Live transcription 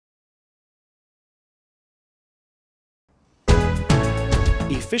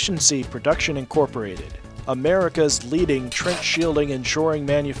Efficiency Production Incorporated, America's leading trench shielding and shoring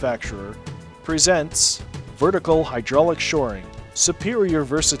manufacturer, presents Vertical Hydraulic Shoring, Superior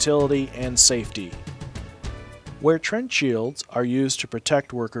Versatility and Safety. Where trench shields are used to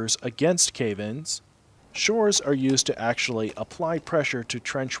protect workers against cave-ins, shores are used to actually apply pressure to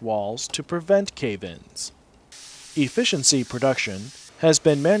trench walls to prevent cave-ins. Efficiency Production has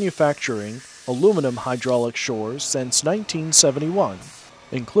been manufacturing aluminum hydraulic shores since 1971,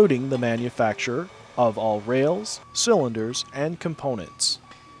 including the manufacture of all rails, cylinders, and components.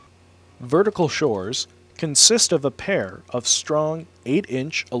 Vertical shores consist of a pair of strong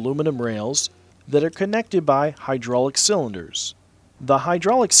 8-inch aluminum rails that are connected by hydraulic cylinders. The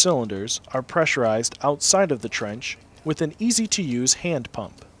hydraulic cylinders are pressurized outside of the trench with an easy-to-use hand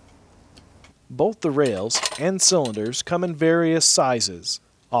pump. Both the rails and cylinders come in various sizes,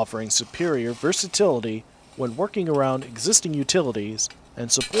 offering superior versatility when working around existing utilities and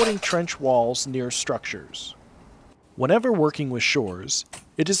supporting trench walls near structures. Whenever working with shores,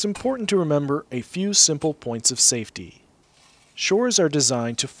 it is important to remember a few simple points of safety. Shores are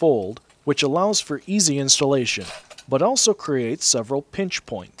designed to fold, which allows for easy installation, but also creates several pinch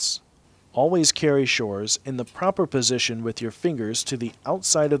points. Always carry shores in the proper position with your fingers to the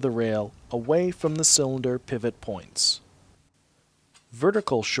outside of the rail, away from the cylinder pivot points.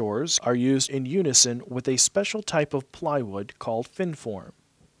 Vertical shores are used in unison with a special type of plywood called fin form.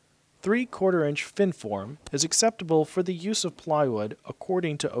 3/4 inch fin form is acceptable for the use of plywood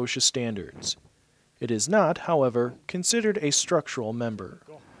according to OSHA standards. It is not, however, considered a structural member.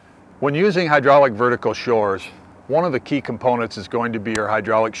 When using hydraulic vertical shores, one of the key components is going to be your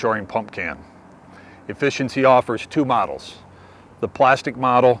hydraulic shoring pump can. Efficiency offers two models, the plastic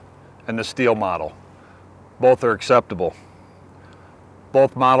model and the steel model. Both are acceptable.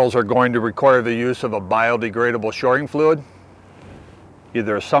 Both models are going to require the use of a biodegradable shoring fluid,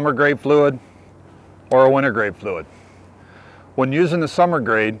 either a summer grade fluid or a winter grade fluid. When using the summer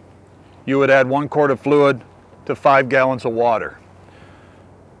grade, you would add 1 quart of fluid to 5 gallons of water.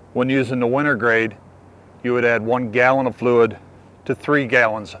 When using the winter grade, you would add 1 gallon of fluid to 3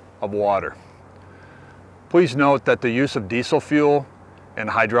 gallons of water. Please note that the use of diesel fuel and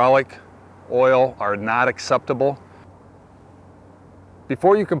hydraulic oil are not acceptable.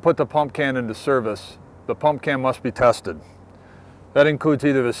 Before you can put the pump can into service, the pump can must be tested. That includes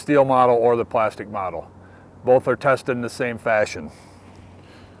either the steel model or the plastic model. Both are tested in the same fashion.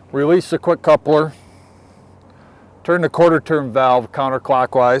 Release the quick coupler. Turn the quarter turn valve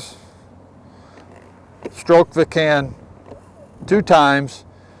counterclockwise. Stroke the can 2 times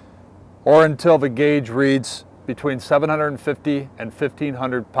or until the gauge reads between 750 and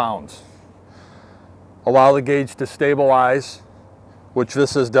 1,500 pounds. Allow the gauge to stabilize, which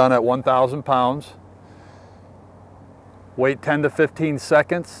this is done at 1,000 pounds. Wait 10 to 15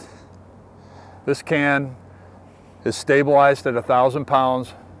 seconds. This can is stabilized at 1,000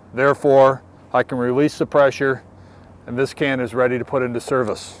 pounds. Therefore, I can release the pressure and this can is ready to put into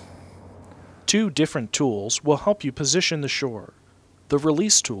service. 2 different tools will help you position the shore, the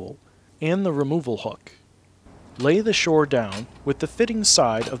release tool and the removal hook. Lay the shore down with the fitting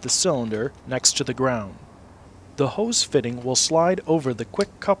side of the cylinder next to the ground. The hose fitting will slide over the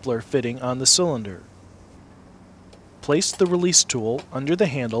quick coupler fitting on the cylinder. Place the release tool under the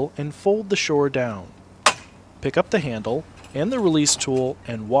handle and fold the shore down. Pick up the handle and the release tool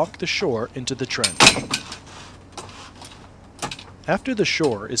and walk the shore into the trench. After the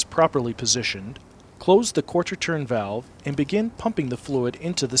shore is properly positioned, close the quarter turn valve and begin pumping the fluid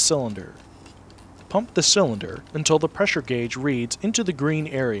into the cylinder. Pump the cylinder until the pressure gauge reads into the green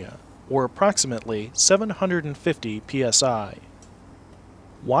area, or approximately 750 psi.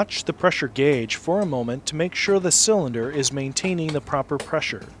 Watch the pressure gauge for a moment to make sure the cylinder is maintaining the proper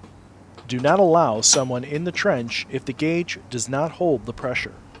pressure. Do not allow someone in the trench if the gauge does not hold the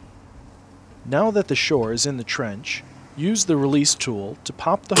pressure. Now that the shore is in the trench, use the release tool to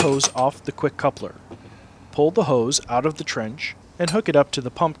pop the hose off the quick coupler. Pull the hose out of the trench and hook it up to the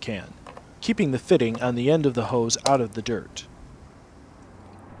pump can, keeping the fitting on the end of the hose out of the dirt.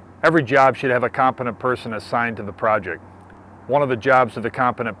 Every job should have a competent person assigned to the project. One of the jobs of the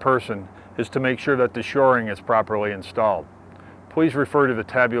competent person is to make sure that the shoring is properly installed. Please refer to the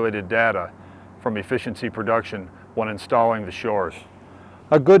tabulated data from Efficiency Production when installing the shores.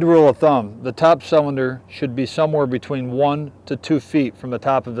 A good rule of thumb, the top cylinder should be somewhere between 1 to 2 feet from the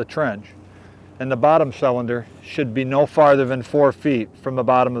top of the trench, and the bottom cylinder should be no farther than 4 feet from the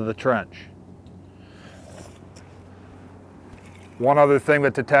bottom of the trench. One other thing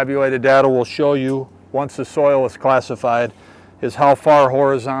that the tabulated data will show you once the soil is classified is how far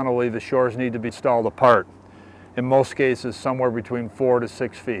horizontally the shores need to be installed apart. in most cases somewhere between 4 to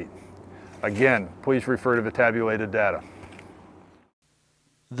 6 feet. Again, please refer to the tabulated data.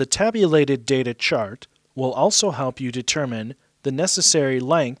 The tabulated data chart will also help you determine the necessary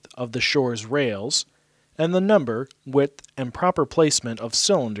length of the shore's rails and the number, width, and proper placement of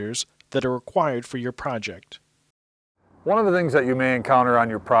cylinders that are required for your project. One of the things that you may encounter on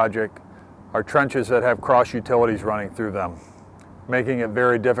your project are trenches that have cross utilities running through them, making it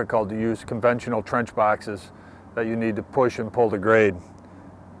very difficult to use conventional trench boxes that you need to push and pull to grade.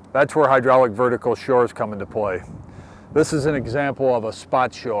 That's where hydraulic vertical shores come into play. This is an example of a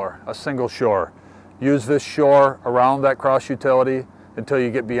spot shore, a single shore. Use this shore around that cross utility until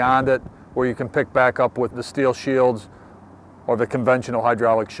you get beyond it, where you can pick back up with the steel shields or the conventional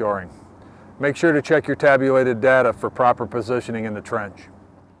hydraulic shoring. Make sure to check your tabulated data for proper positioning in the trench.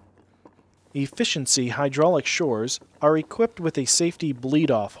 Efficiency hydraulic shores are equipped with a safety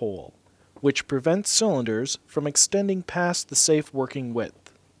bleed-off hole, which prevents cylinders from extending past the safe working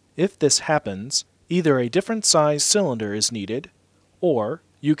width. If this happens, either a different size cylinder is needed, or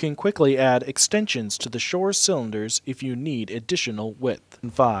you can quickly add extensions to the shore's cylinders if you need additional width.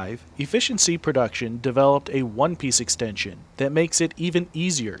 5. Efficiency Production developed a one-piece extension that makes it even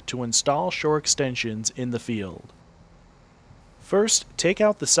easier to install shore extensions in the field. First, take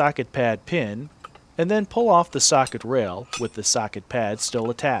out the socket pad pin, and then pull off the socket rail with the socket pad still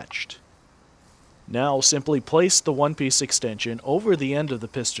attached. Now simply place the one-piece extension over the end of the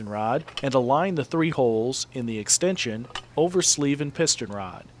piston rod and align the 3 holes in the extension over sleeve and piston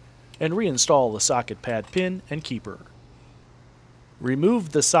rod, and reinstall the socket pad pin and keeper.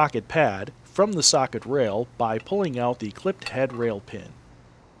 Remove the socket pad from the socket rail by pulling out the clipped head rail pin.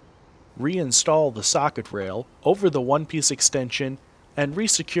 Reinstall the socket rail over the one-piece extension and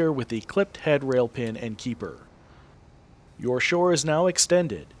resecure with the clipped head rail pin and keeper. Your shore is now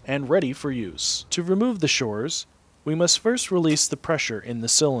extended and ready for use. To remove the shores, we must first release the pressure in the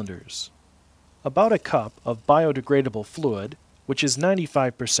cylinders. About a cup of biodegradable fluid, which is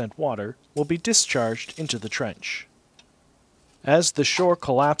 95% water, will be discharged into the trench. As the shore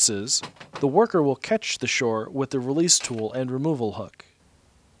collapses, the worker will catch the shore with the release tool and removal hook.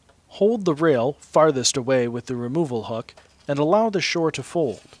 Hold the rail farthest away with the removal hook and allow the shore to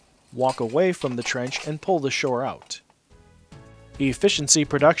fold. Walk away from the trench and pull the shore out. Efficiency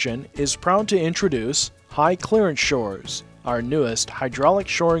Production is proud to introduce High Clearance Shores, our newest hydraulic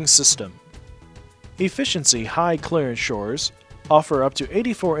shoring system. Efficiency High Clearance Shores offer up to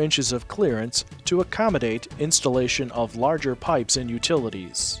 84 inches of clearance to accommodate installation of larger pipes and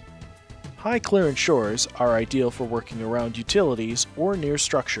utilities. High clearance shores are ideal for working around utilities or near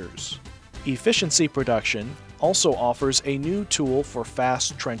structures. Efficiency Production also offers a new tool for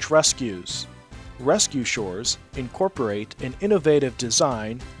fast trench rescues. Rescue shores incorporate an innovative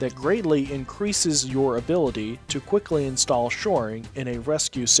design that greatly increases your ability to quickly install shoring in a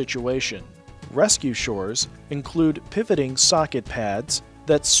rescue situation. Rescue shores include pivoting socket pads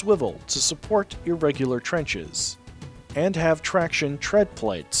that swivel to support irregular trenches, and have traction tread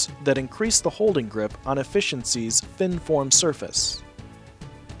plates that increase the holding grip on Efficiency's fin-form surface.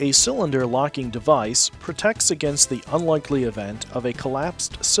 A cylinder locking device protects against the unlikely event of a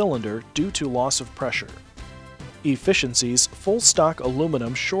collapsed cylinder due to loss of pressure. Efficiency's full-stock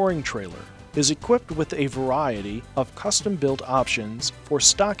aluminum shoring trailer is equipped with a variety of custom-built options for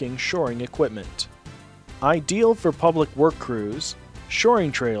stocking shoring equipment. Ideal for public work crews,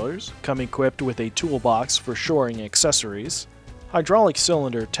 shoring trailers come equipped with a toolbox for shoring accessories, hydraulic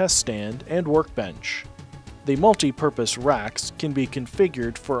cylinder test stand, and workbench. The multi-purpose racks can be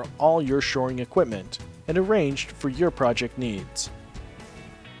configured for all your shoring equipment and arranged for your project needs.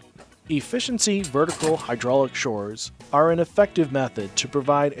 Efficiency vertical hydraulic shores are an effective method to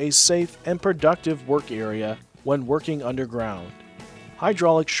provide a safe and productive work area when working underground.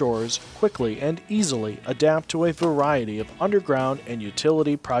 Hydraulic shores quickly and easily adapt to a variety of underground and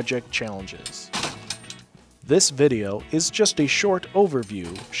utility project challenges. This video is just a short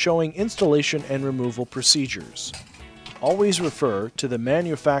overview showing installation and removal procedures. Always refer to the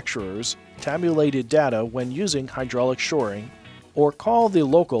manufacturer's tabulated data when using hydraulic shoring, or call the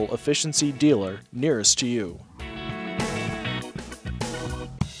local efficiency dealer nearest to you.